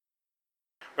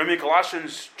We're in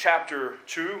Colossians chapter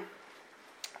 2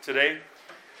 today,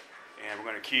 and we're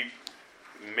going to keep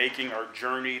making our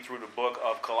journey through the book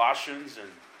of Colossians and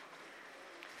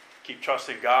keep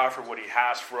trusting God for what He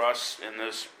has for us in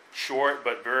this short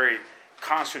but very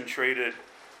concentrated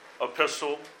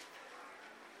epistle.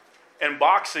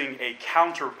 Unboxing a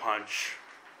counterpunch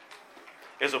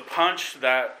is a punch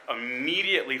that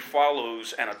immediately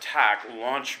follows an attack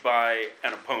launched by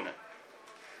an opponent.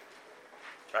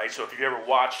 Right, so if you've ever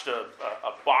watched a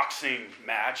boxing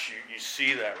match, you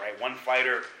see that, right? One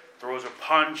fighter throws a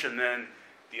punch, and then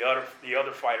the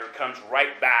other fighter comes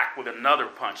right back with another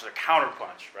punch, a counter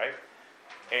punch, right?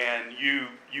 And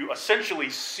you essentially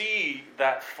see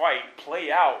that fight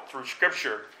play out through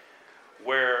Scripture,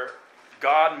 where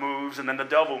God moves and then the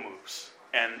devil moves,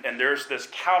 and there's this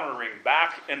countering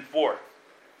back and forth.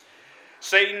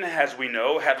 Satan, as we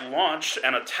know, had launched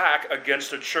an attack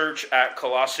against the church at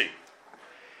Colossae.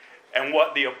 And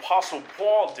what the Apostle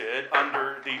Paul did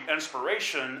under the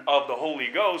inspiration of the Holy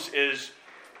Ghost is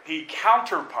he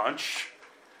counterpunched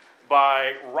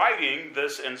by writing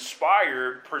this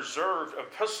inspired, preserved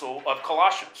epistle of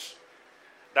Colossians.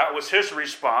 That was his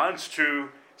response to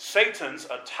Satan's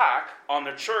attack on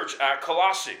the church at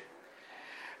Colossae.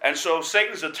 And so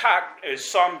Satan's attack is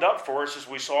summed up for us, as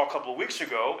we saw a couple of weeks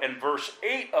ago, in verse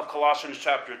 8 of Colossians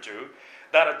chapter 2.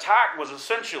 That attack was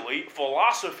essentially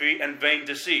philosophy and vain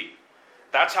deceit.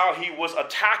 That's how he was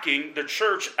attacking the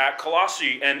church at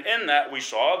Colossae. And in that we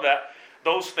saw that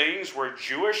those things were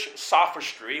Jewish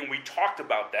sophistry, and we talked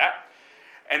about that.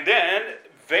 And then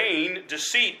vain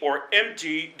deceit or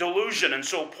empty delusion. And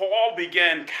so Paul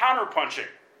began counterpunching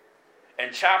in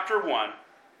chapter 1.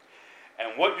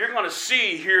 And what you're going to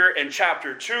see here in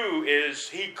chapter 2 is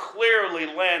he clearly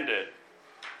landed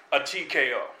a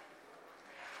TKO.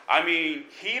 I mean,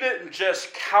 he didn't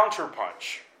just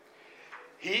counterpunch.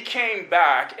 He came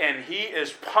back and he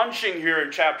is punching here in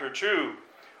chapter 2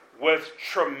 with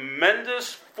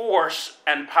tremendous force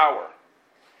and power.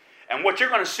 And what you're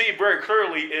going to see very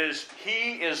clearly is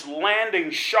he is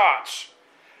landing shots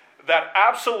that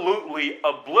absolutely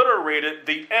obliterated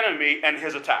the enemy and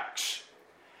his attacks.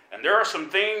 And there are some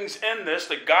things in this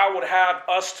that God would have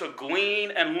us to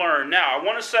glean and learn. Now, I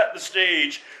want to set the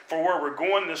stage for where we're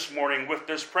going this morning with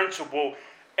this principle,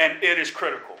 and it is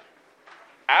critical.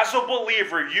 As a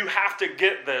believer, you have to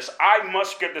get this. I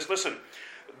must get this. Listen,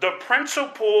 the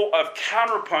principle of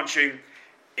counterpunching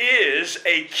is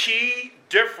a key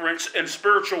difference in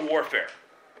spiritual warfare.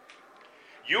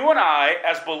 You and I,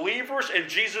 as believers in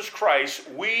Jesus Christ,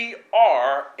 we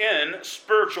are in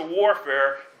spiritual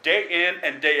warfare day in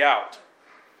and day out.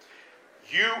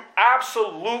 You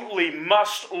absolutely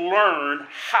must learn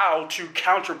how to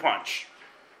counterpunch.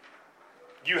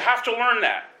 You have to learn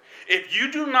that. If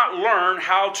you do not learn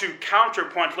how to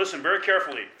counterpunch, listen very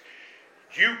carefully,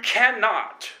 you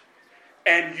cannot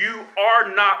and you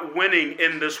are not winning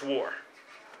in this war.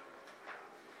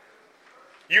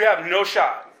 You have no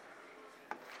shot.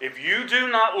 If you do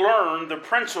not learn the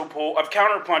principle of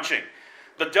counterpunching,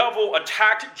 the devil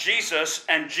attacked Jesus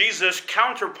and Jesus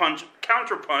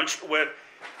counterpunched with,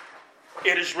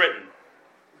 "It is written.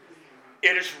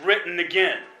 It is written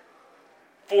again,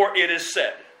 for it is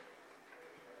said."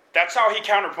 That's how he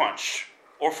counterpunched,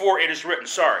 or "for it is written,"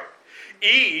 sorry.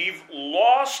 Eve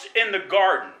lost in the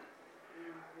garden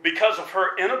because of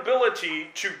her inability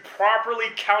to properly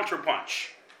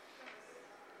counterpunch.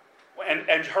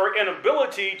 And her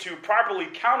inability to properly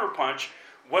counterpunch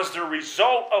was the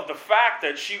result of the fact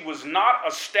that she was not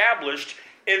established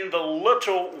in the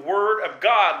little word of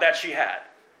God that she had.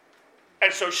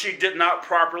 And so she did not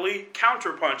properly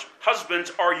counterpunch. Husbands,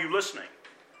 are you listening?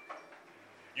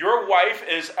 Your wife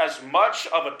is as much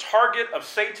of a target of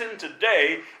Satan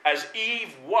today as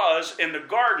Eve was in the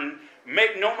garden.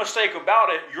 Make no mistake about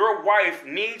it, your wife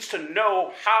needs to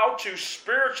know how to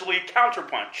spiritually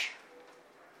counterpunch.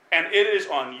 And it is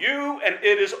on you and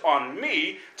it is on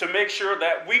me to make sure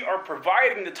that we are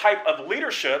providing the type of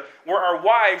leadership where our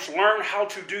wives learn how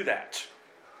to do that.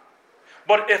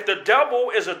 But if the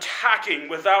devil is attacking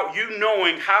without you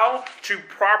knowing how to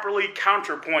properly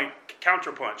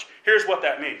counterpunch, here's what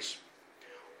that means.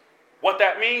 What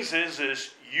that means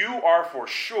is you are for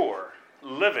sure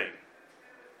living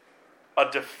a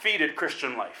defeated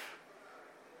Christian life.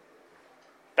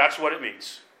 That's what it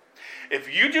means. If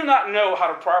you do not know how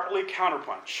to properly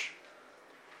counterpunch,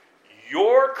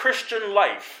 your Christian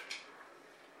life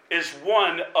is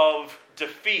one of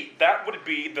defeat. That would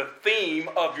be the theme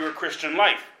of your Christian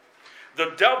life.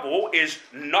 The devil is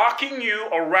knocking you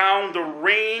around the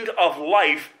ring of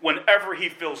life whenever he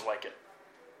feels like it.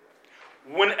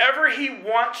 whenever he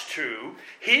wants to,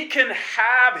 he can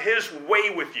have his way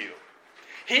with you.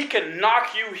 He can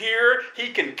knock you here. He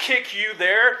can kick you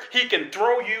there. He can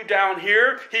throw you down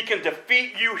here. He can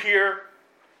defeat you here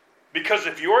because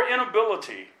of your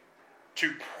inability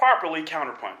to properly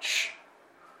counterpunch.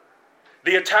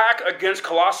 The attack against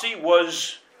Colossae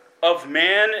was of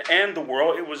man and the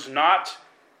world. It was not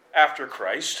after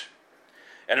Christ.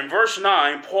 And in verse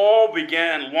 9, Paul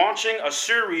began launching a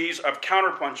series of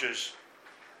counterpunches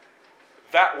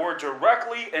that were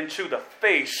directly into the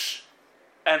face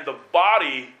and the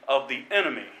body of the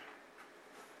enemy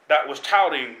that was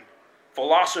touting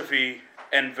philosophy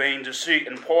and vain deceit.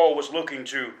 And Paul was looking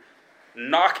to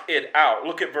knock it out.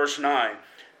 Look at verse 9.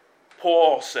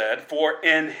 Paul said, "For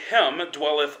in him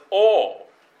dwelleth all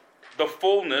the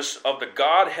fullness of the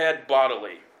Godhead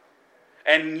bodily.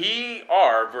 And ye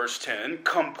are," verse 10,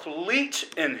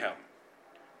 "complete in him,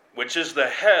 which is the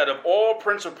head of all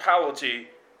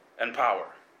principality and power."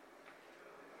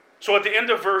 So at the end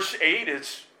of verse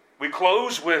 8, we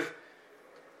close with,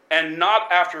 "and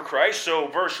not after Christ." So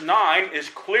verse 9 is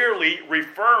clearly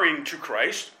referring to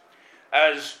Christ.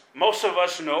 As most of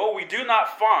us know, we do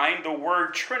not find the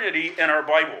word Trinity in our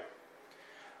Bible.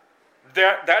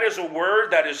 That is a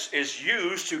word that is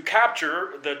used to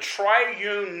capture the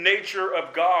triune nature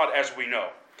of God as we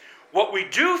know. What we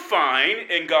do find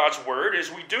in God's word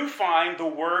is we do find the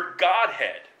word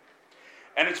Godhead.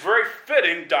 And it's very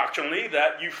fitting doctrinally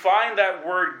that you find that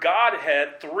word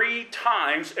Godhead 3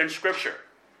 times in Scripture.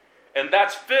 And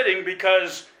that's fitting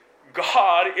because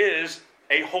God is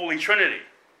a Holy Trinity.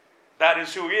 That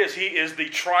is who he is. He is the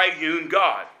triune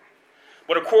God.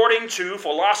 But according to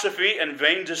philosophy and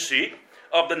vain deceit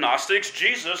of the Gnostics,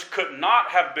 Jesus could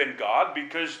not have been God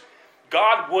because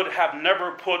God would have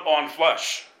never put on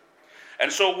flesh.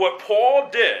 And so what Paul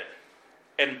did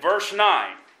in verse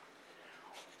 9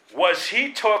 was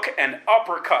he took an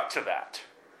uppercut to that.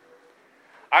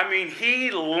 I mean,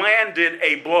 he landed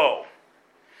a blow.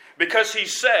 Because he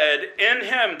said, "In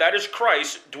him," that is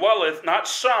Christ, "dwelleth not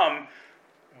some,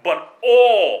 but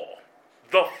all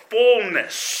the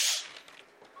fullness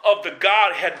of the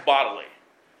Godhead bodily."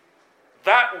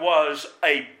 That was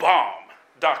a bomb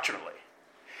doctrinally.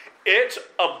 It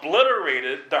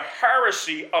obliterated the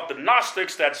heresy of the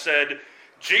Gnostics that said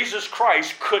Jesus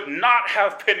Christ could not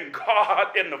have been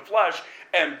God in the flesh,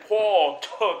 and Paul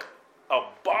took a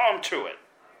bomb to it.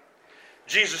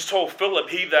 Jesus told Philip,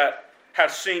 "He that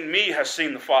hath seen me has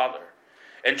seen the Father."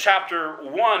 In chapter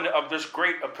 1 of this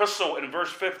great epistle, in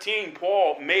verse 15,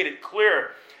 Paul made it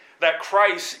clear that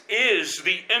Christ is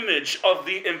the image of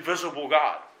the invisible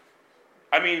God.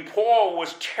 I mean, Paul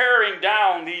was tearing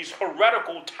down these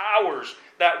heretical towers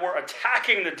that were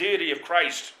attacking the deity of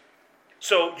Christ.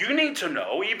 So you need to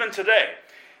know, even today,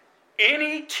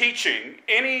 any teaching,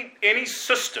 any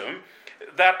system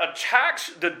that attacks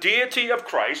the deity of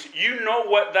Christ, you know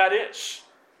what that is.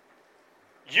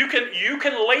 You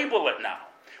can label it now.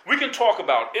 We can talk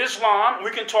about Islam,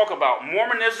 we can talk about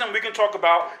Mormonism, we can talk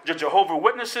about the Jehovah's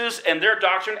Witnesses and their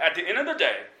doctrine. At the end of the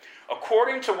day,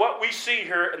 according to what we see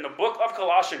here in the book of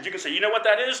Colossians, you can say, you know what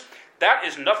that is? That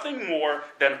is nothing more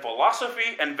than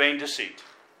philosophy and vain deceit.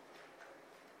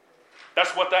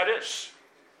 That's what that is.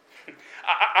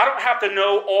 I don't have to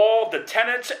know all the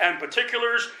tenets and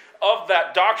particulars of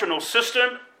that doctrinal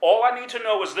system. All I need to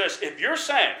know is this. If you're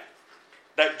saying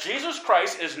that Jesus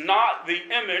Christ is not the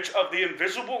image of the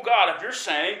invisible God, if you're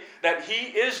saying that he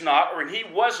is not or he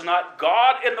was not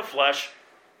God in the flesh,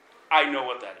 I know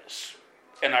what that is.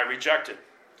 And I reject it.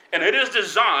 And it is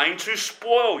designed to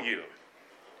spoil you.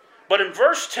 But in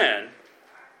verse 10,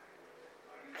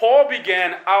 Paul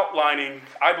began outlining,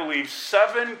 I believe,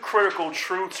 7 critical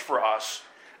truths for us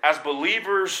as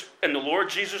believers in the Lord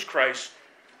Jesus Christ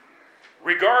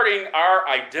regarding our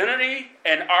identity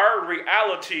and our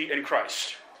reality in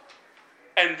Christ.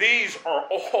 And these are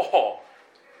all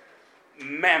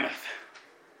mammoth.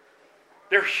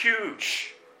 They're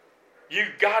huge. You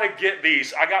got to get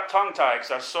these. I got tongue-tied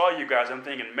because I saw you guys. I'm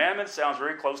thinking mammoth sounds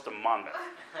very close to Monmouth.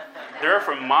 They're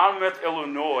from Monmouth,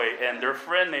 Illinois, and their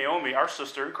friend Naomi, our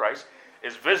sister in Christ,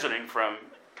 is visiting from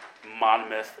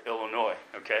Monmouth, Illinois,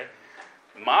 okay?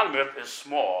 Monmouth is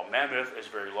small. Mammoth is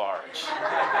very large,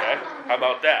 okay? How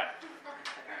about that?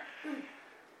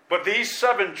 But these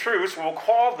 7 truths, we'll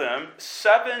call them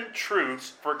 7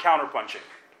 truths for counterpunching.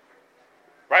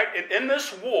 Right? In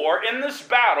this war, in this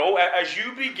battle, as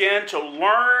you begin to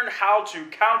learn how to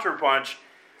counterpunch,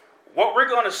 what we're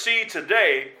going to see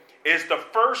today is the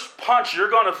first punch you're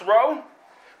going to throw,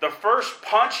 the first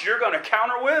punch you're going to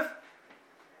counter with,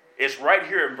 is right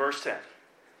here in verse 10.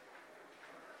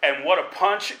 And what a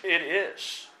punch it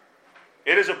is.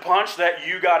 It is a punch that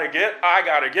you got to get, I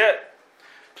got to get.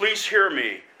 Please hear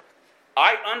me.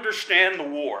 I understand the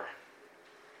war.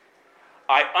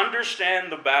 I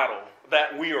understand the battle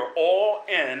that we are all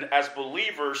in as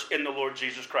believers in the Lord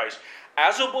Jesus Christ.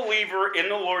 As a believer in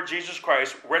the Lord Jesus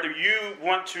Christ, whether you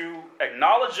want to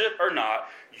acknowledge it or not,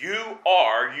 you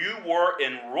were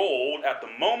enrolled at the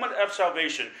moment of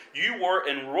salvation. You were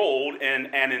enrolled in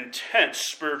an intense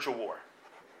spiritual war.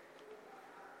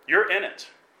 You're in it.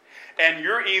 And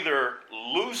you're either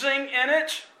losing in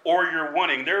it or you're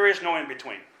winning. There is no in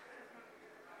between.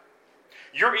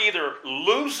 You're either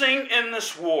losing in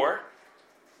this war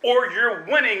or you're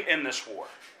winning in this war.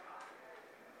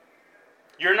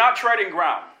 You're not trading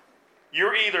ground.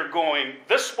 You're either going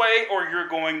this way or you're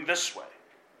going this way.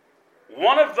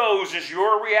 One of those is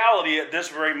your reality at this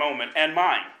very moment and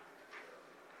mine.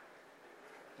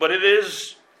 But it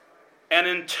is an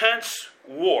intense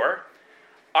war.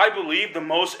 I believe the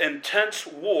most intense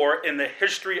war in the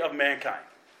history of mankind,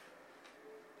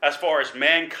 as far as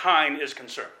mankind is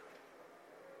concerned.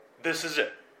 This is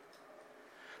it.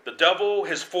 The devil,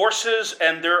 his forces,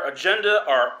 and their agenda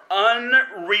are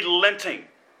unrelenting.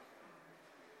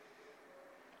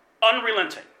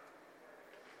 Unrelenting.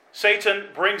 Satan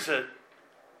brings it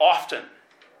often,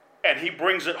 and he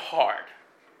brings it hard.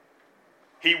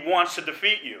 He wants to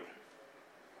defeat you.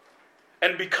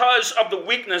 And because of the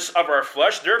weakness of our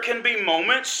flesh, there can be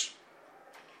moments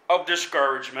of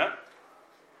discouragement.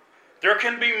 There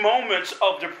can be moments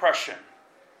of depression.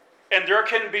 And there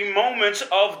can be moments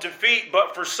of defeat,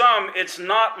 but for some, it's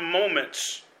not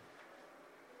moments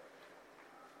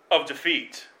of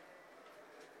defeat,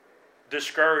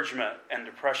 discouragement, and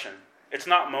depression. It's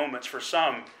not moments. For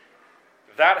some,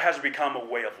 that has become a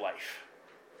way of life.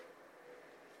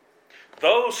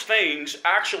 Those things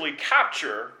actually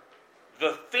capture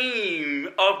the theme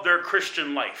of their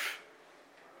Christian life.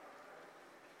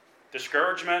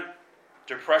 Discouragement,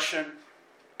 depression,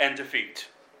 and defeat.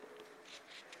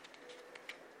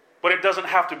 But it doesn't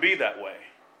have to be that way.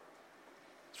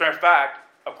 As a matter of fact,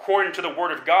 according to the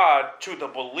Word of God, to the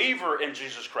believer in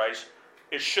Jesus Christ,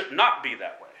 it should not be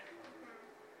that way.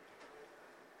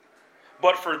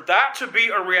 But for that to be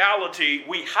a reality,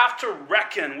 we have to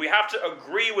reckon, we have to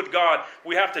agree with God,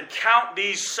 we have to count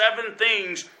these 7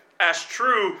 things as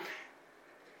true,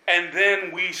 and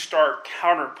then we start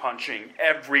counterpunching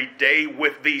every day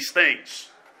with these things.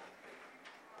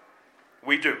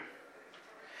 We do.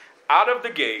 Out of the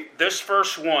gate, this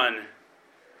first one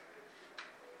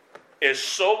is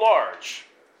so large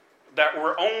that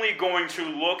we're only going to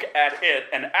look at it,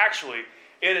 and actually,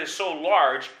 it is so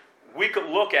large, we could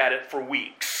look at it for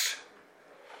weeks.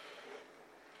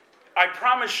 I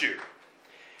promise you,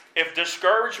 if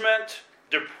discouragement,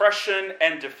 depression,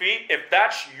 and defeat, if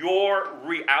that's your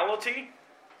reality,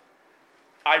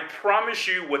 I promise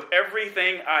you with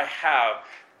everything I have,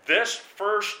 this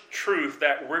first truth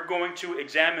that we're going to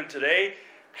examine today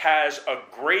has a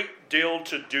great deal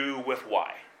to do with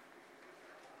why.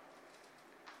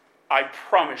 I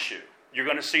promise you, you're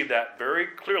going to see that very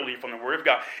clearly from the Word of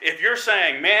God. If you're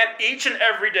saying, man, each and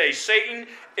every day Satan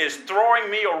is throwing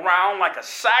me around like a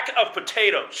sack of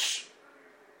potatoes,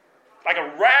 like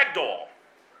a rag doll,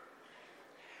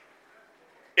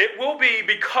 it will be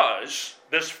because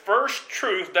this first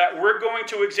truth that we're going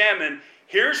to examine,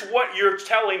 here's what you're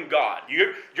telling God.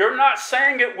 You're not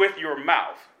saying it with your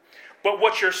mouth, but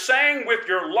what you're saying with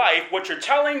your life, what you're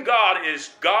telling God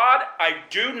is, God, I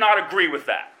do not agree with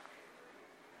that.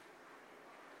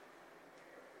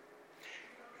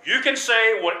 You can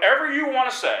say whatever you want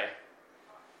to say.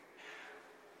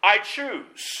 I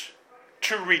choose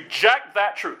to reject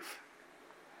that truth.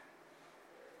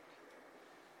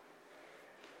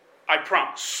 I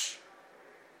promise.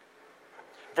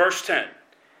 Verse 10.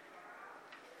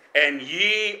 And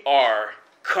ye are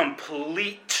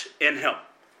complete in him,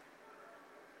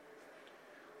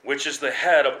 which is the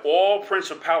head of all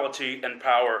principality and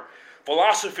power.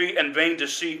 Philosophy and vain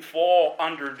deceit fall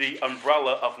under the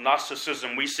umbrella of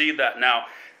Gnosticism. We see that now.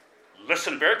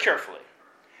 Listen very carefully.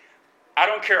 I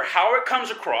don't care how it comes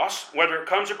across, whether it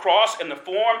comes across in the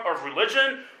form of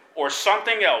religion or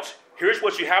something else. Here's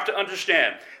what you have to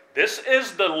understand. This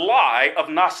is the lie of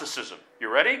Gnosticism. You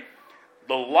ready?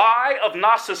 The lie of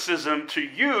Gnosticism to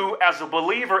you as a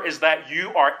believer is that you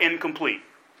are incomplete.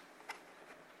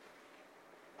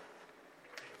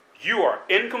 You are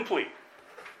incomplete.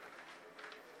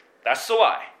 That's the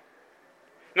lie.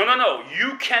 No.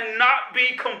 You cannot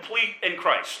be complete in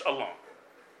Christ alone.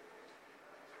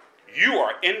 You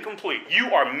are incomplete.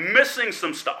 You are missing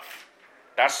some stuff.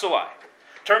 That's the lie.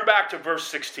 Turn back to verse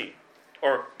 16,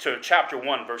 or to chapter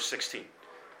 1, verse 16.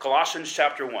 Colossians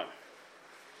chapter 1.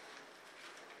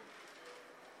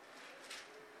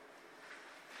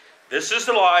 This is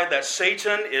the lie that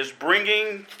Satan is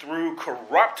bringing through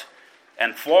corrupt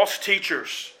and false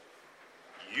teachers.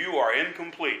 You are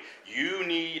incomplete. You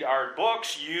need our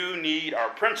books. You need our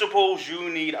principles. You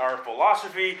need our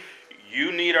philosophy.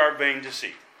 You need our vain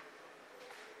deceit.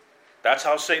 That's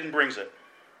how Satan brings it.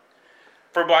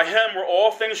 For by him were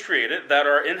all things created that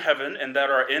are in heaven and that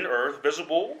are in earth,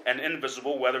 visible and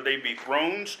invisible, whether they be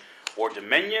thrones or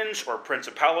dominions or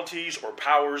principalities or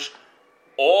powers.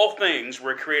 All things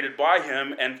were created by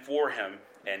him and for him,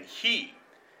 and he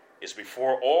is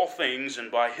before all things,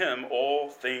 and by him all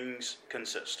things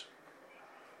consist.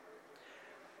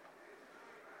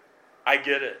 I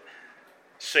get it.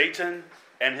 Satan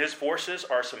and his forces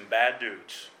are some bad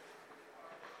dudes.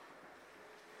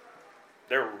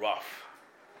 They're rough.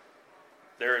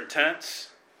 They're intense.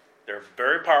 They're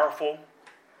very powerful.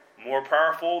 More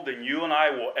powerful than you and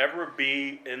I will ever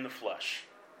be in the flesh.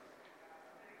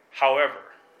 However,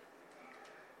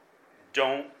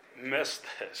 don't miss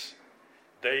this.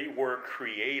 They were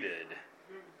created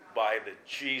by the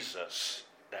Jesus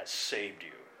that saved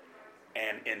you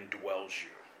and indwells you.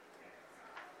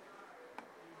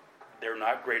 They're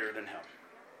not greater than him.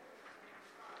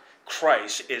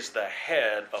 Christ is the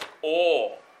head of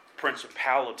all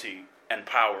principality and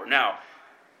power. Now,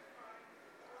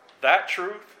 that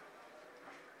truth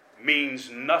means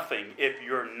nothing if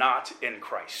you're not in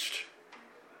Christ.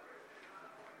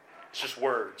 It's just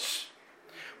words.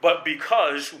 But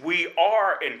because we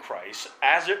are in Christ,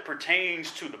 as it pertains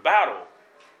to the battle,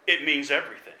 it means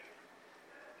everything.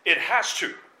 It has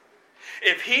to.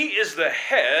 If he is the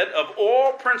head of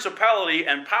all principality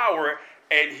and power,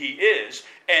 and he is,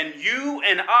 and you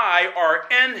and I are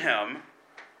in him,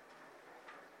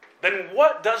 then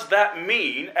what does that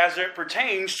mean as it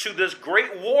pertains to this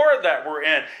great war that we're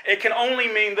in? It can only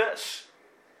mean this.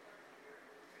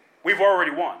 We've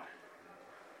already won.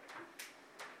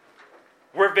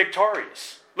 We're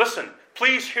victorious. Listen,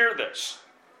 please hear this.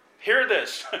 Hear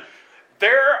this.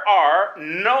 There are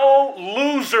no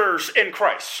losers in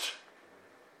Christ.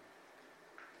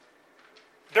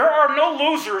 There are no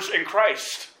losers in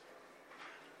Christ.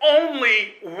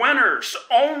 Only winners,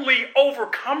 only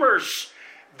overcomers.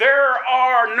 There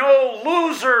are no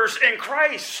losers in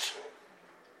Christ.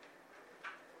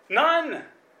 None.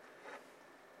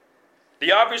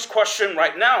 The obvious question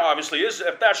right now, obviously, is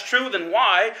if that's true, then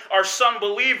why are so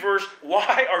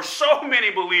many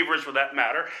believers, for that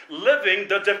matter, living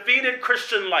the defeated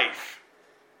Christian life?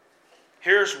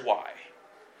 Here's why.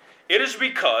 It is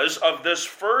because of this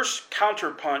first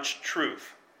counterpunch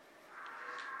truth.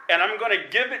 And I'm going to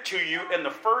give it to you in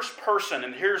the first person,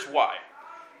 and here's why.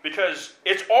 Because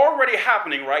it's already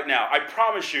happening right now. I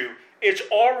promise you, it's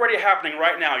already happening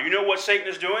right now. You know what Satan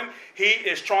is doing? He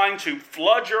is trying to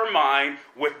flood your mind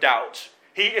with doubt.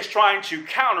 He is trying to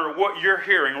counter what you're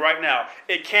hearing right now.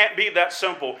 It can't be that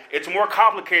simple. It's more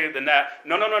complicated than that.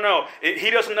 No. He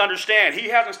doesn't understand. He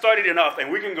hasn't studied enough,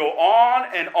 and we can go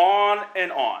on and on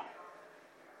and on.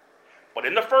 But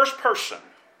in the first person,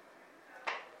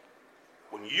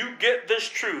 when you get this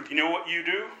truth, you know what you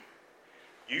do?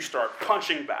 You start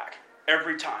punching back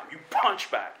every time. You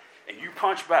punch back. And you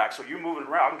punch back, so you're moving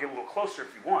around. I can get a little closer if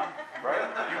you want, right?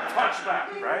 You punch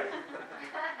back, right?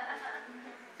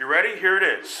 You ready? Here it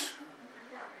is.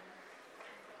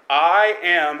 I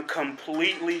am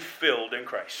completely filled in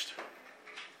Christ.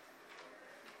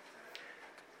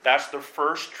 That's the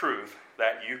first truth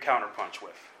that you counterpunch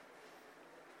with.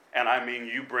 And I mean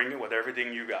you bring it with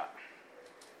everything you got.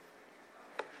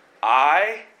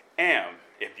 I am,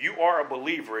 if you are a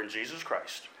believer in Jesus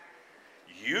Christ,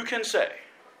 you can say,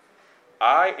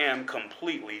 I am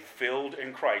completely filled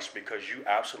in Christ, because you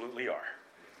absolutely are.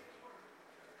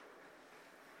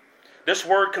 This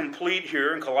word complete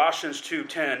here in Colossians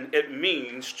 2:10, it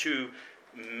means to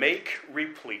make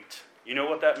replete. You know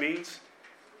what that means?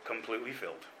 Completely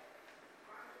filled.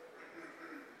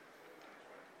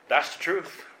 That's the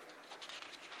truth.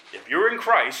 If you're in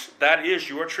Christ, that is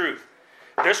your truth.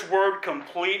 This word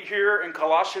complete here in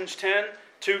Colossians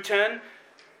 2:10,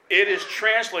 it is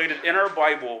translated in our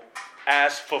Bible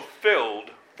as fulfilled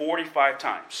 45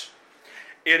 times.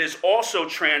 It is also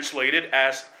translated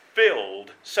as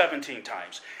filled 17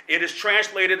 times. It is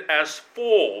translated as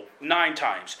full 9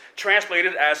 times.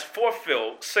 Translated as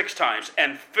fulfilled 6 times.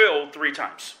 And filled 3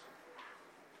 times.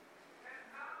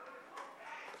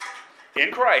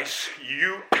 In Christ,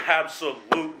 you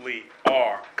absolutely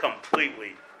are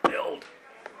completely filled.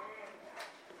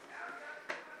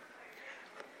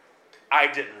 I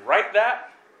didn't write that.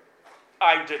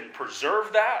 I didn't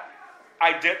preserve that.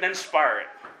 I didn't inspire it.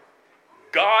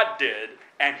 God did,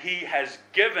 and he has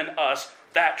given us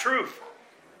that truth.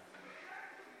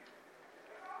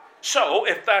 So,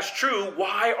 if that's true,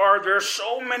 why are there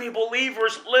so many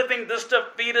believers living this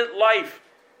defeated life?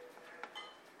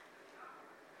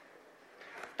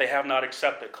 They have not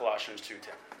accepted Colossians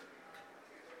 2:10.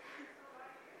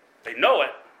 They know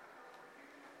it,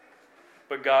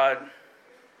 but God,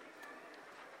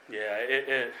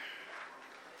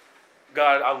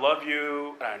 God, I love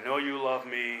you, and I know you love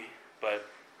me, but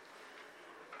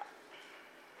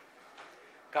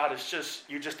God, it's just,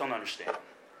 you just don't understand.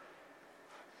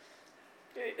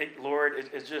 Lord,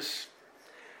 it's just,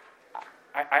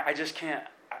 I just can't,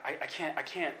 I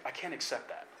can't accept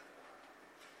that.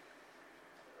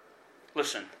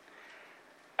 Listen,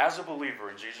 as a believer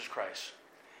in Jesus Christ,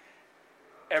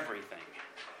 everything,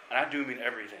 and I do mean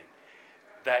everything,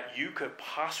 that you could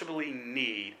possibly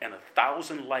need in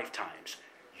 1,000 lifetimes,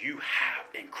 you have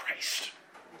in Christ.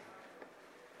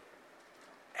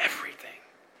 Everything.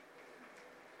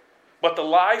 But the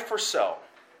lie for sale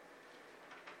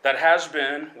that has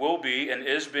been, will be, and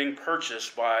is being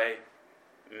purchased by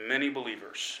many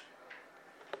believers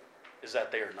is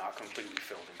that they are not completely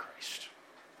filled in Christ.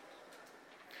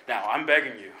 Now, I'm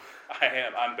begging you.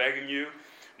 I'm begging you.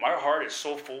 My heart is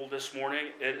so full this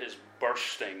morning, it is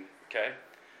bursting, okay?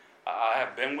 I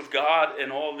have been with God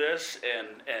in all this,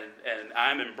 and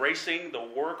I'm embracing the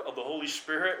work of the Holy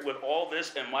Spirit with all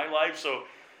this in my life, so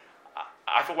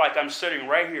I feel like I'm sitting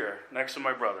right here next to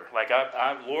my brother. Like,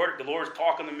 the Lord is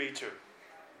talking to me too.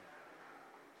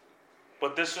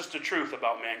 But this is the truth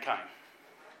about mankind.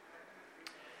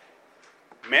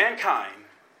 Mankind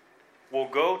will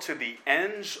go to the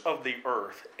ends of the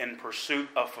earth in pursuit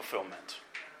of fulfillment.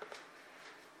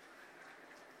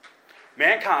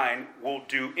 Mankind will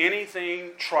do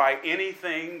anything, try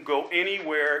anything, go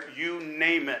anywhere, you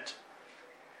name it,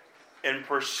 in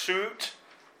pursuit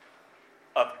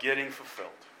of getting fulfilled,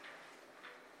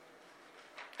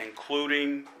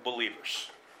 including believers.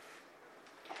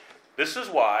 This is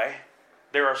why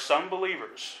there are some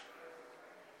believers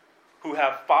who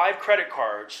have 5 credit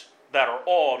cards that are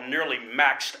all nearly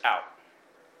maxed out.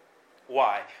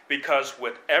 Why? Because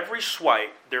with every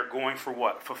swipe, they're going for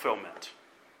what? Fulfillment.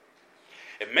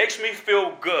 It makes me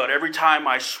feel good every time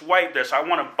I swipe this. I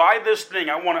want to buy this thing.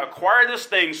 I want to acquire this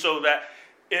thing so that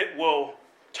it will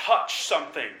touch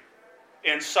something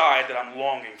inside that I'm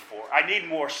longing for. I need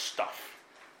more stuff.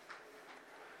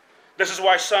 This is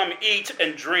why some eat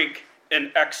and drink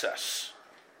in excess.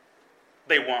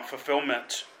 They want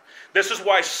fulfillment. This is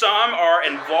why some are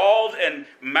involved in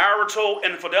marital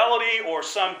infidelity or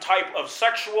some type of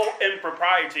sexual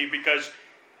impropriety, because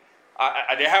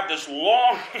they have this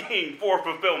longing for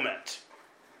fulfillment.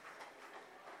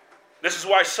 This is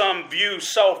why some view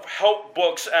self-help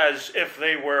books as if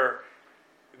they were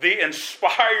the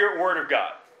inspired Word of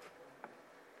God.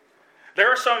 There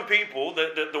are some people,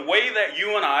 the way that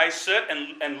you and I sit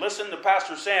and listen to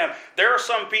Pastor Sam, there are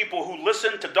some people who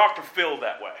listen to Dr. Phil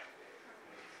that way.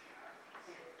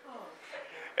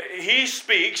 He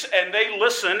speaks and they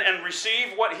listen and receive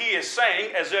what he is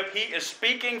saying as if he is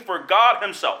speaking for God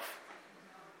himself.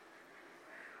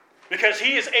 Because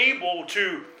he is able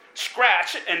to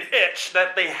scratch an itch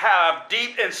that they have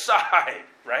deep inside,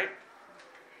 right?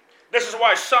 This is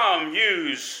why some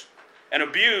use and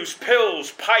abuse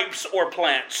pills, pipes, or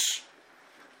plants.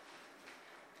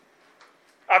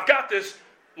 I've got this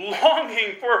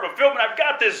longing for fulfillment. I've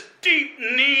got this deep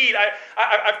need.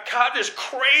 I've got this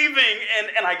craving,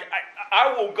 and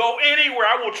I will go anywhere.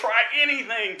 I will try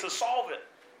anything to solve it.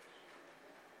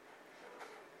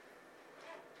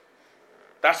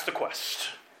 That's the quest.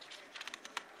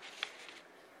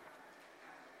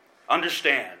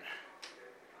 Understand,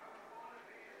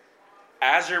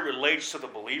 as it relates to the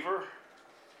believer,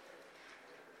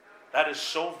 that is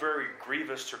so very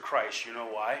grievous to Christ. You know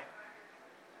why?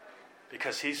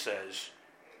 Because he says,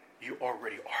 you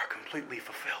already are completely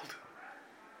fulfilled.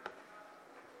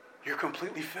 You're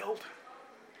completely filled.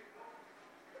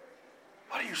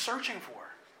 What are you searching for?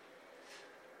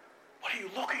 What are you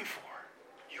looking for?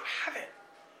 You have it.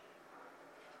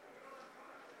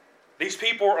 These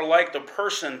people are like the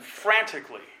person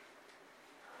frantically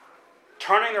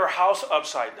turning their house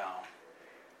upside down,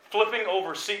 flipping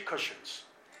over seat cushions,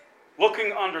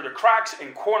 looking under the cracks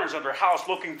and corners of their house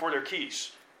looking for their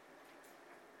keys.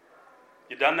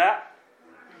 You done that?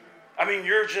 I mean,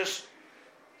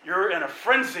 you're in a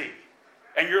frenzy,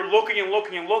 and you're looking and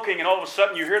looking and looking, and all of a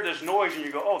sudden you hear this noise and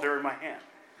you go, oh, they're in my hand.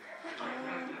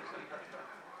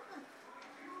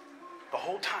 The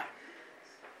whole time,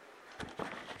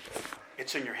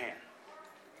 it's in your hand.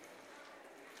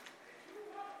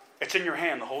 It's in your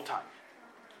hand the whole time.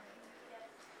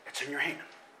 It's in your hand.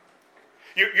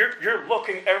 You're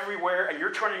looking everywhere, and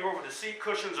you're turning over the seat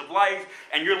cushions of life,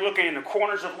 and you're looking in the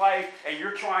corners of life, and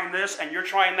you're trying this, and you're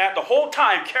trying that, the whole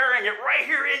time carrying it right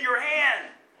here in your hand.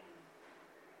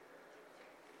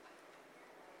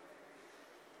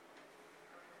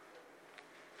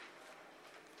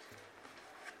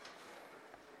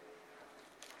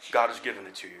 God has given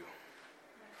it to you.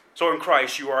 So in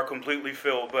Christ, you are completely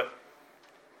filled, but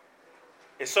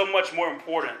it's so much more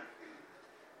important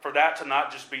for that to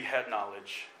not just be head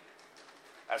knowledge.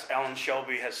 As Alan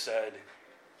Shelby has said,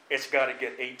 it's got to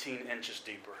get 18 inches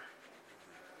deeper.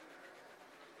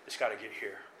 It's got to get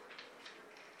here.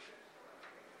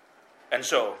 And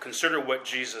so, consider what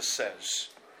Jesus says.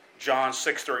 John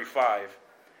 6:35.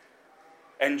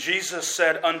 And Jesus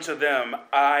said unto them,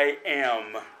 I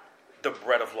am the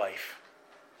bread of life.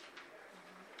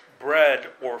 Bread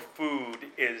or food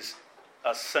is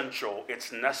essential.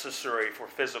 It's necessary for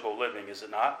physical living, is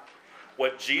it not?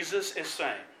 What Jesus is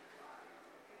saying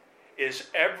is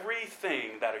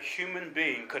everything that a human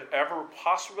being could ever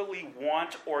possibly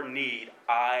want or need,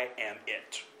 I am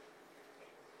it.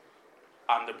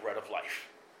 I'm the bread of life.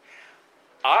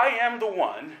 I am the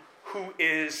one who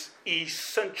is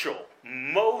essential,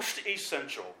 most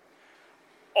essential,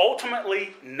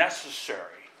 ultimately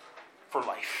necessary for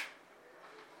life.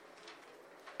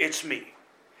 It's me.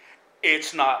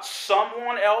 It's not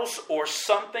someone else or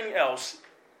something else.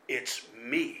 It's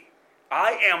me.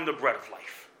 I am the bread of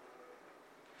life.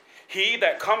 He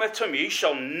that cometh to me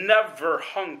shall never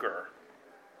hunger,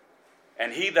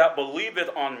 and he that believeth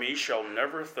on me shall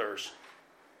never thirst.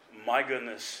 My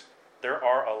goodness, there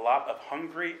are a lot of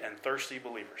hungry and thirsty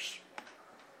believers.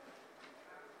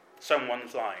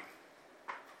 Someone's lying.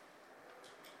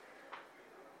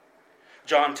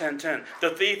 John 10:10.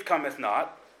 The thief cometh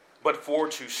not, but for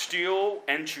to steal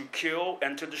and to kill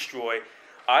and to destroy.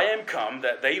 I am come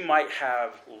that they might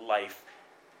have life,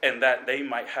 and that they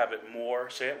might have it more,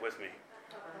 say it with me,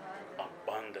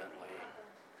 abundantly.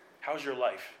 How's your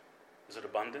life? Is it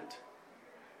abundant?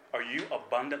 Are you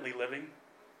abundantly living?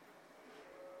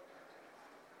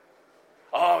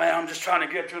 Oh man, I'm just trying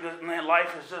to get through this. Man,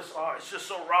 life is just, it's just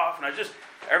so rough. And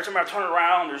every time I turn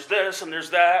around, there's this and there's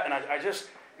that. And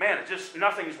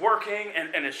nothing's working.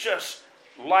 And it's just,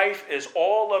 life is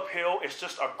all uphill. It's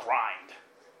just a grind.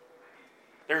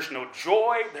 There's no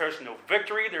joy. There's no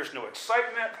victory. There's no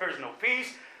excitement. There's no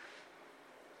peace.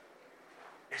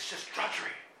 It's just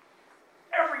drudgery.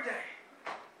 Every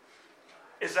day.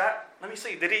 Is that, let me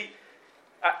see, did he,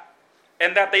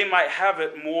 and that they might have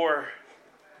it more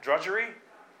drudgery?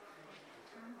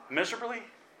 Miserably?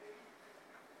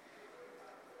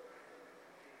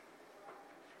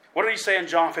 What did he say in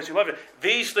John 15:11?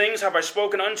 These things have I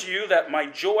spoken unto you, that my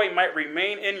joy might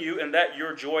remain in you, and that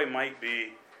your joy might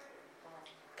be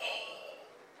full.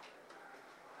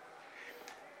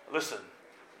 Listen,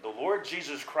 the Lord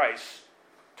Jesus Christ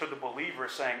to the believer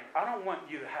is saying, I don't want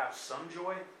you to have some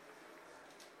joy,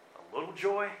 a little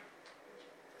joy.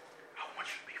 I want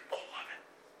you to be full of it.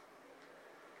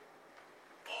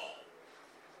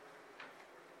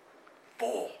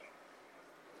 Full.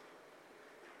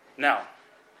 Now,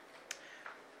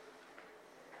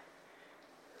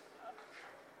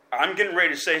 I'm getting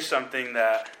ready to say something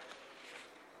that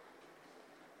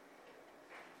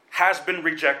has been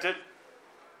rejected,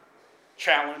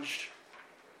 challenged,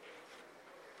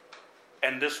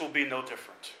 and this will be no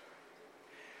different.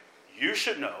 You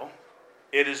should know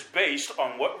it is based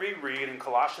on what we read in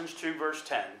Colossians 2 verse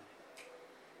 10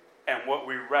 and what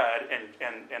we read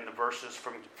in the verses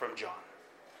from John.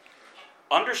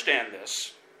 Understand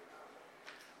this.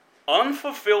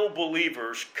 Unfulfilled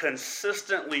believers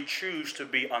consistently choose to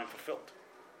be unfulfilled.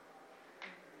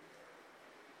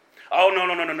 Oh,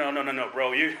 no,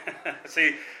 bro. You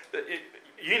see,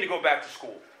 you need to go back to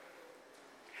school.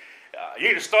 You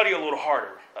need to study a little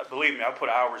harder. Believe me, I put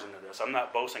hours into this. I'm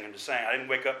not boasting. I'm just saying I didn't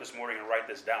wake up this morning and write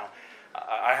this down.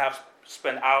 I have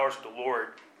spent hours with the Lord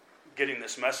getting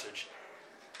this message.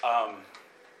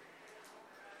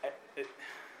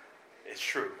 It's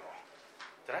true, y'all.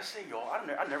 Did I say y'all?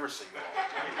 I never say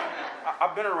y'all.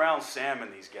 I've been around Sam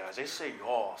and these guys. They say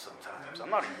y'all sometimes. I'm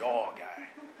not a y'all guy.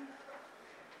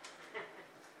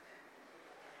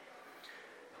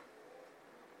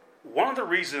 One of the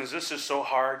reasons this is so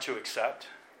hard to accept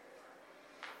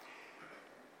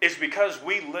is because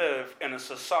we live in a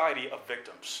society of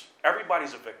victims.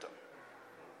 Everybody's a victim.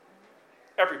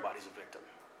 Everybody's a victim.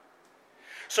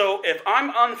 So if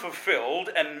I'm unfulfilled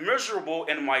and miserable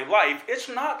in my life, it's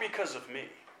not because of me.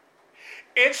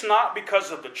 It's not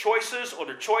because of the choices or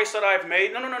the choice that I've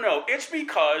made. No. It's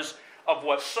because of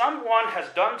what someone has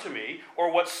done to me, or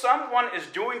what someone is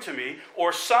doing to me,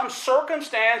 or some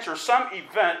circumstance or some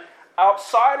event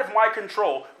outside of my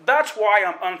control. That's why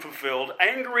I'm unfulfilled,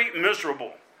 angry,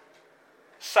 miserable,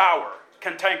 sour,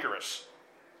 cantankerous,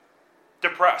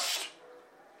 depressed,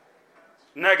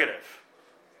 negative.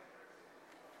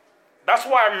 That's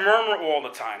why I murmur all the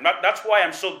time. That's why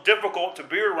I'm so difficult to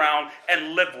be around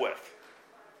and live with.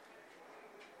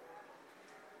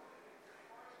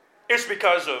 It's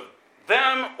because of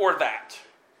them or that.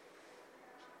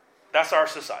 That's our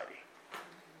society.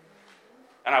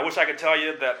 And I wish I could tell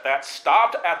you that that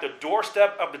stopped at the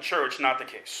doorstep of the church, not the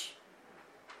case.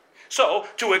 So,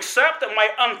 to accept that my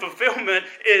unfulfillment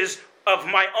is of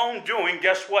my own doing,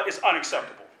 guess what? Is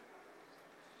unacceptable.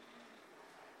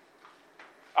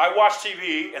 I watch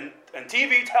TV, and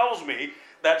TV tells me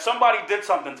that somebody did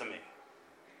something to me.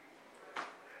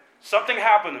 Something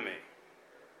happened to me.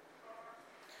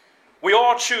 We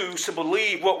all choose to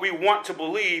believe what we want to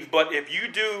believe, but if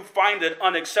you do find it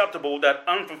unacceptable, that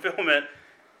unfulfillment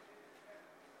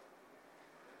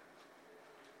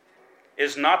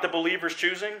is not the believer's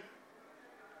choosing,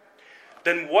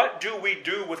 then what do we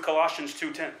do with Colossians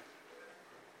 2:10?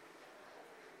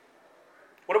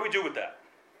 What do we do with that?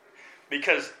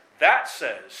 Because that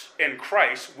says, in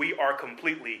Christ, we are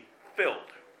completely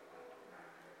filled.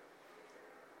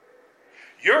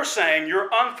 You're saying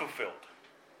you're unfulfilled.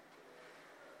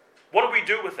 What do we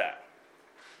do with that?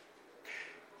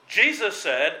 Jesus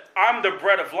said, I'm the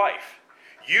bread of life.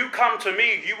 You come to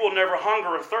me, you will never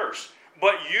hunger or thirst,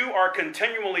 but you are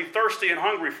continually thirsty and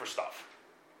hungry for stuff.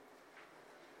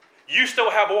 You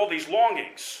still have all these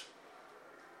longings.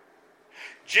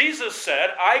 Jesus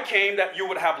said, I came that you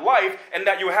would have life and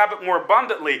that you have it more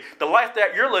abundantly. The life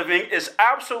that you're living is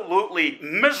absolutely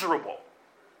miserable.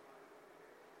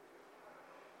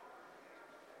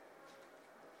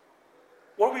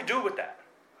 What do we do with that?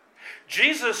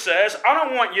 Jesus says, I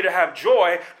don't want you to have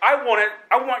joy. I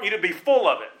want you to be full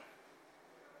of it.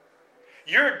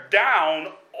 You're down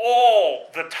all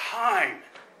the time.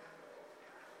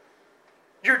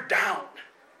 You're down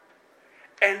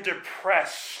and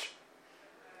depressed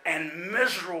and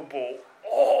miserable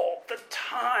all the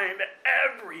time.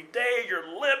 Every day your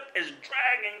lip is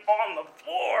dragging on the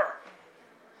floor.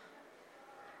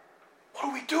 What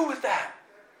do we do with that?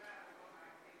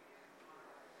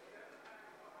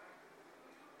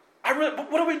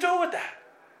 What do we do with that?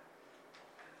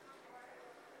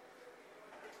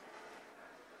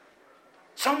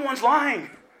 Someone's lying.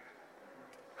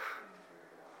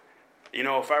 You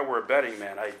know, if I were a betting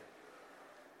man,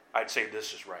 I'd say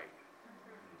this is right.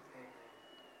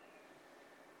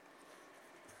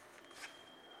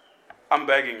 I'm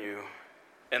begging you,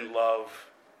 in love.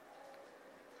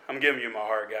 I'm giving you my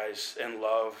heart, guys, in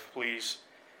love, please.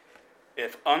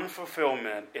 If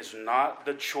unfulfillment is not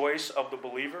the choice of the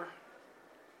believer,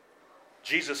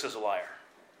 Jesus is a liar.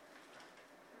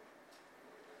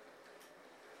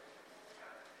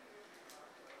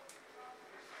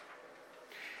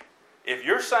 If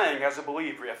you're saying as a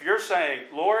believer, if you're saying,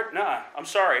 Lord, nah, I'm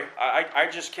sorry, I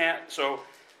just can't, so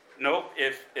no,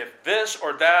 if this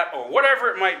or that or whatever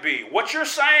it might be, what you're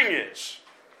saying is,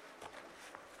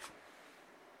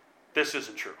 this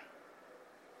isn't true.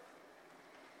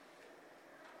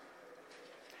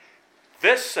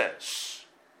 This says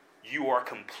you are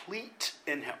complete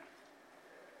in Him.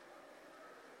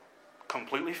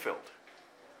 Completely filled.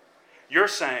 You're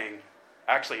saying,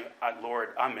 actually, Lord,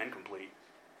 I'm incomplete.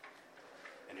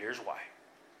 And here's why.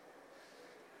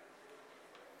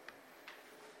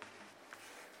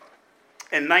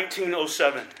 In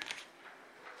 1907,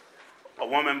 a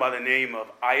woman by the name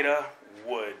of Ida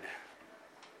Wood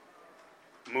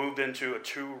moved into a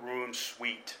 2-room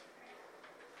suite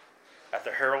at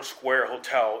the Herald Square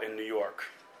Hotel in New York.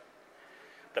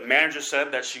 The manager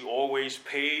said that she always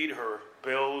paid her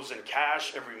bills in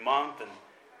cash every month and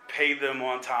paid them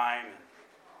on time.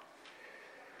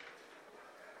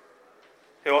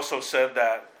 He also said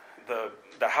that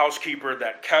the housekeeper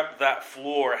that kept that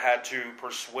floor had to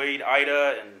persuade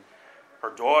Ida and her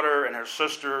daughter and her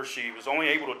sister. She was only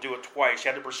able to do it twice. She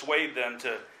had to persuade them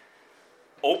to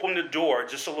open the door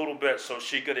just a little bit so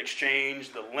she could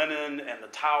exchange the linen and the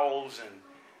towels. And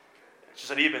she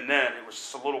said even then it was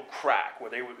just a little crack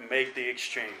where they would make the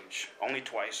exchange. Only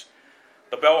twice.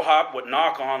 The bellhop would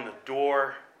knock on the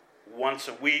door once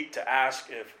a week to ask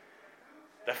if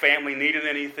the family needed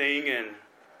anything, and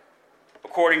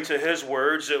according to his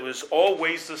words, it was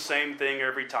always the same thing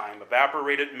every time.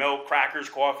 Evaporated milk, crackers,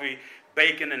 coffee,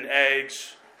 bacon, and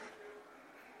eggs,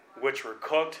 which were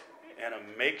cooked in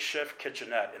a makeshift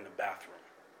kitchenette in the bathroom.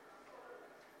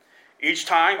 Each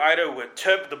time, Ida would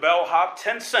tip the bellhop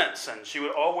 10 cents, and she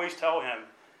would always tell him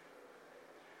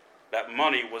that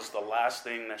money was the last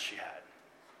thing that she had.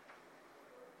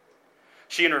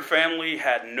 She and her family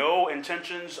had no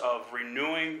intentions of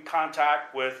renewing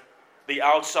contact with the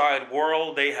outside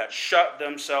world. They had shut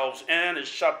themselves in and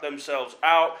shut themselves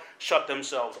out, shut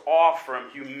themselves off from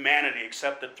humanity,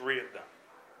 except the three of them.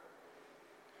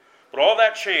 But all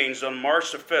that changed on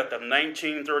March the 5th of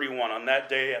 1931, on that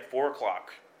day at 4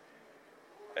 o'clock.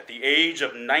 At the age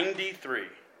of 93,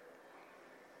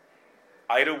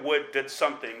 Ida Wood did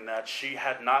something that she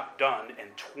had not done in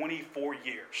 24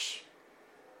 years.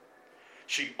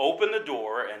 She opened the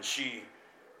door and she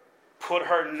put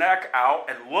her neck out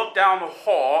and looked down the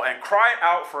hall and cried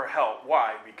out for help.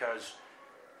 Why? Because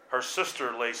her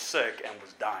sister lay sick and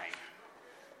was dying.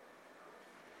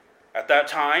 At that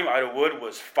time, Ida Wood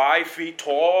was 5 feet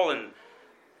tall, and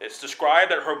it's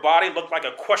described that her body looked like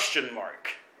a question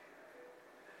mark.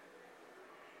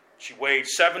 She weighed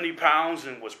 70 pounds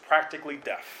and was practically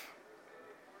deaf.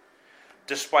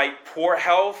 Despite poor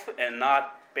health and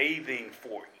not bathing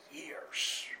for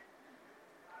years.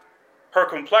 Her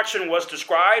complexion was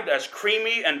described as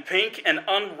creamy and pink and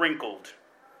unwrinkled.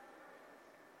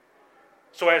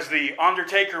 So as the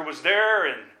undertaker was there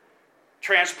and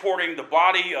transporting the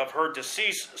body of her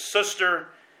deceased sister,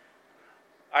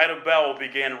 Ida Bell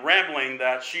began rambling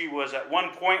that she was at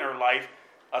one point in her life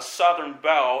a Southern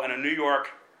belle and a New York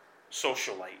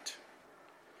socialite.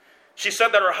 She said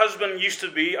that her husband used to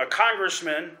be a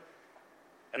congressman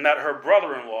and that her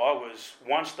brother-in-law was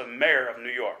once the mayor of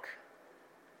New York.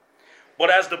 But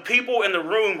as the people in the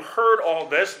room heard all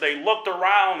this, they looked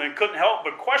around and couldn't help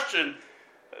but question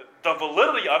the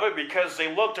validity of it, because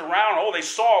they looked around, all they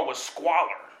saw was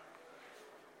squalor.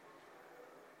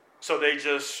 So they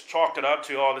just chalked it up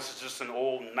to, oh, this is just an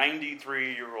old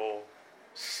 93-year-old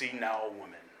senile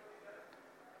woman.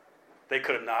 They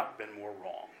could have not been more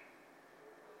wrong.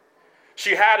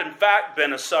 She had, in fact,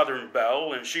 been a Southern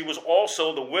belle, and she was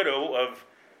also the widow of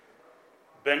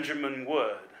Benjamin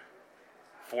Wood,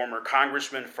 former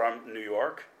congressman from New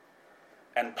York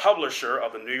and publisher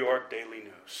of the New York Daily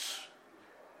News.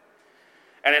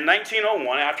 And in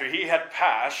 1901, after he had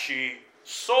passed, she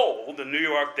sold the New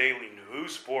York Daily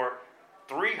News for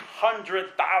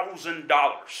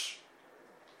 $300,000.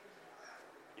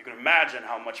 You can imagine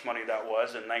how much money that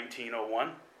was in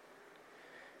 1901.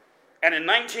 And in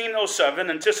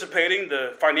 1907, anticipating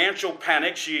the financial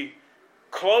panic, she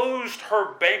closed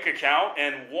her bank account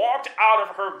and walked out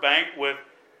of her bank with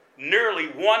nearly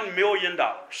 $1 million.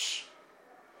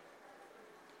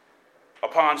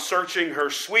 Upon searching her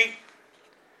suite,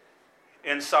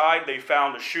 inside they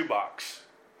found a shoebox.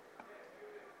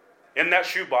 In that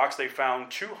shoebox, they found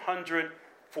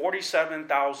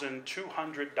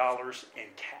 $247,200 in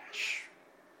cash.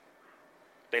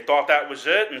 They thought that was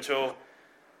it until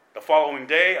the following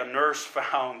day, a nurse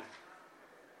found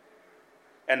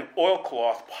an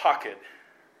oilcloth pocket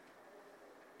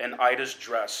in Ida's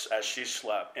dress as she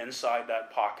slept. Inside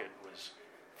that pocket was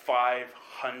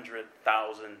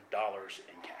 $500,000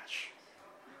 in cash.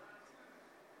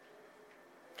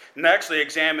 Next, they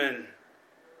examined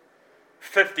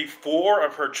 54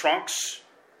 of her trunks.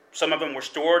 Some of them were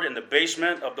stored in the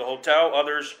basement of the hotel,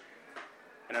 others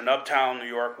in an uptown New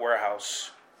York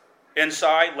warehouse.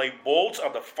 Inside lay bolts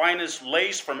of the finest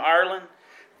lace from Ireland,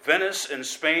 Venice, and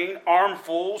Spain,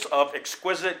 armfuls of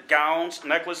exquisite gowns,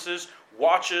 necklaces,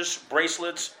 watches,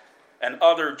 bracelets, and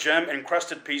other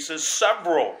gem-encrusted pieces,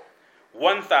 several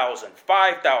 $1,000,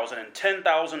 $5,000, and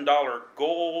 $10,000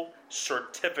 gold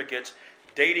certificates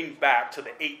dating back to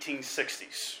the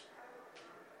 1860s.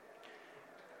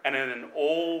 And in an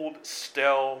old,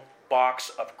 stale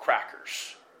box of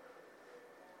crackers,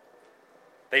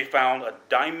 they found a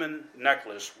diamond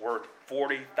necklace worth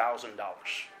 $40,000.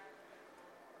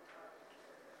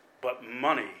 But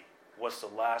money was the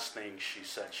last thing she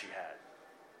said she had.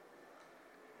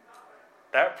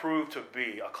 That proved to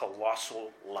be a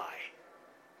colossal lie.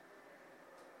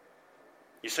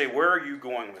 You say, where are you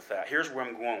going with that? Here's where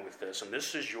I'm going with this, and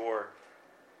this is your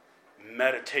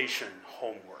meditation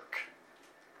homework.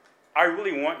 I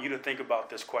really want you to think about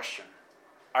this question.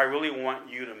 I really want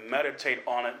you to meditate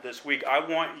on it this week. I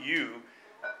want you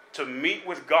to meet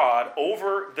with God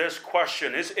over this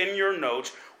question. It's in your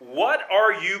notes. What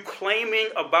are you claiming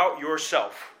about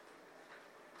yourself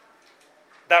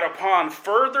that upon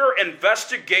further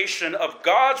investigation of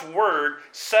God's word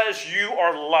says you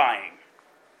are lying?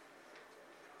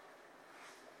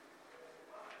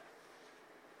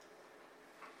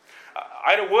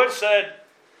 Ida Wood said,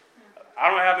 I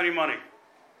don't have any money.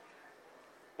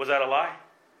 Was that a lie?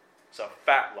 It's a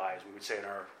fat lie, as we would say in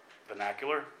our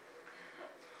vernacular.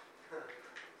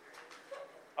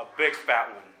 A big fat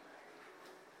one.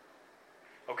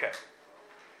 Okay.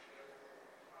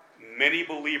 Many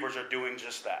believers are doing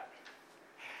just that.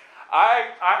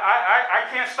 I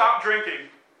can't stop drinking.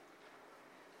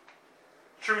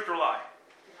 Truth or lie?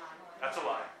 That's a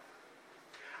lie.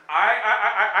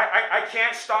 I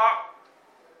can't stop.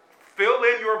 Fill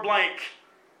in your blank.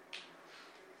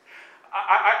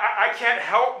 I can't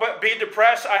help but be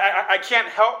depressed. I can't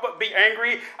help but be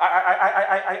angry.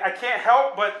 I can't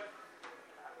help but...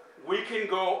 We can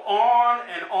go on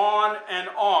and on and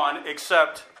on,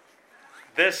 except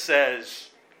this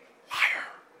says, liar.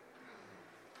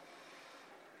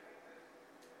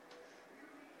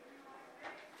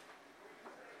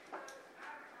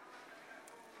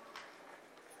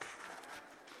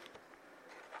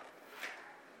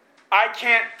 I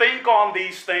can't think on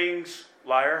these things,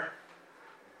 liar.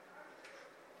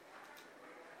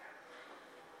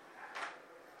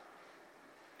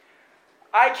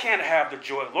 I can't have the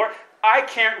joy of the Lord. I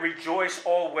can't rejoice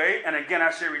always. And again,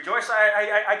 I say rejoice.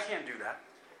 I can't do that.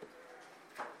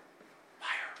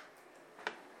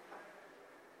 Liar.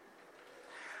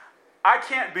 I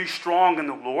can't be strong in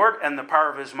the Lord and the power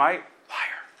of His might.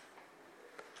 Liar.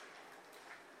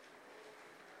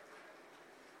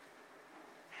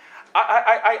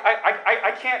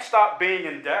 I can't stop being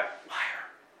in debt. Liar.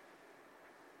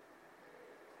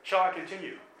 Shall I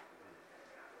continue?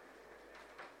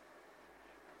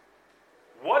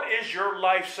 What is your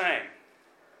life saying?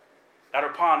 That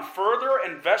upon further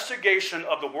investigation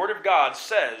of the Word of God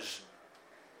says,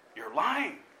 you're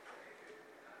lying.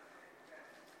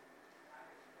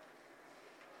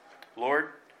 Lord,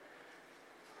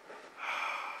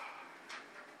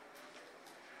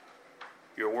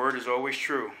 your Word is always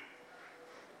true.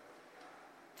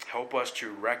 Help us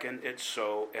to reckon it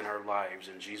so in our lives.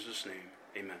 In Jesus' name,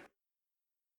 amen.